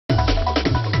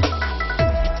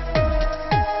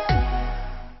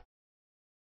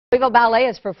Louisville Ballet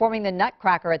is performing the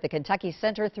Nutcracker at the Kentucky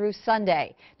Center through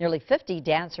Sunday. Nearly 50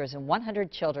 dancers and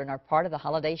 100 children are part of the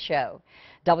holiday show.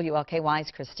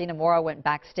 WLKY's Christina Mora went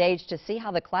backstage to see how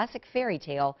the classic fairy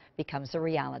tale becomes a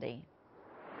reality.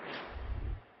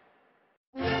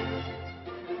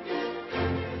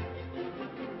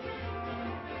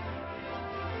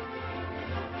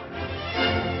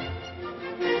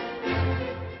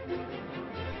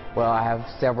 Well, I have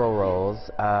several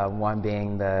roles, one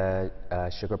being the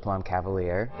Sugar Plum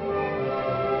Cavalier.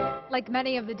 Like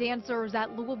many of the dancers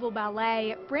at Louisville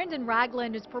Ballet, Brandon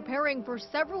Ragland is preparing for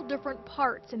several different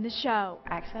parts in the show.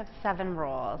 I actually have 7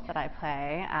 roles that I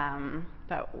play,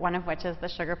 but one of which is the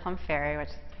Sugar Plum Fairy, which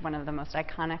is one of the most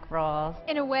iconic roles.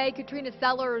 In a way, Katrina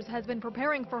Sellers has been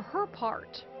preparing for her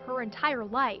part her entire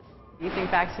life. You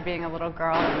think back to being a little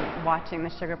girl and watching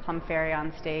the Sugar Plum Fairy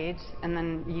on stage, and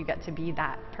then you get to be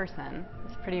that person.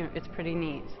 It's pretty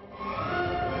neat.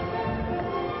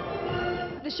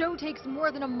 The show takes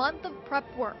more than a month of prep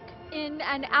work, in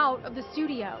and out of the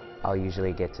studio. I'll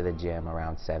usually get to the gym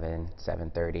around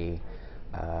 7:30.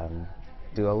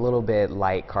 Do a little bit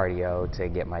light cardio to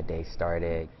get my day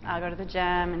started. I'll go to the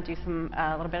gym and do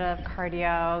a little bit of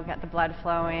cardio, get the blood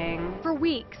flowing. For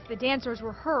weeks, the dancers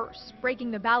rehearse,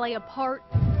 breaking the ballet apart,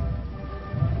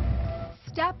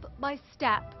 step by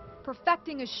step,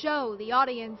 perfecting a show the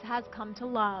audience has come to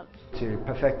love. To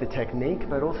perfect the technique,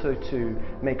 but also to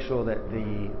make sure that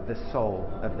the soul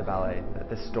of the ballet, that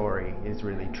the story is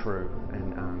really true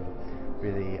and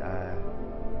really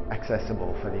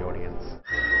accessible for the audience.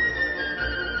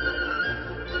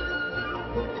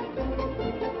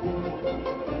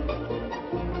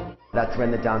 That's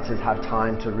when the dancers have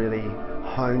time to really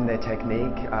hone their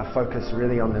technique, focus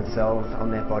really on themselves, on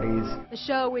their bodies. The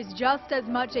show is just as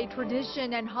much a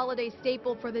tradition and holiday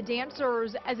staple for the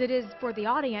dancers as it is for the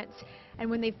audience. And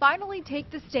when they finally take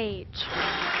the stage,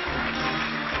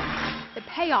 the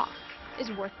payoff is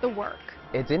worth the work.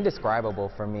 It's indescribable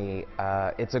for me.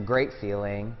 It's a great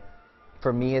feeling.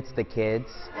 For me, it's the kids.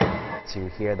 To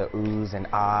hear the oohs and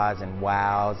ahs and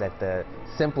wows at the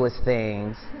simplest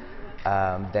things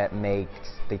that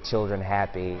makes the children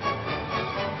happy.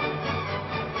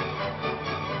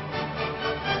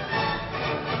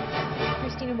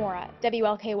 Christina Mora,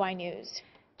 WLKY News.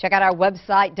 Check out our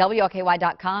website,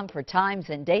 WLKY.com, for times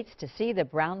and dates to see the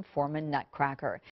Brown-Forman Nutcracker.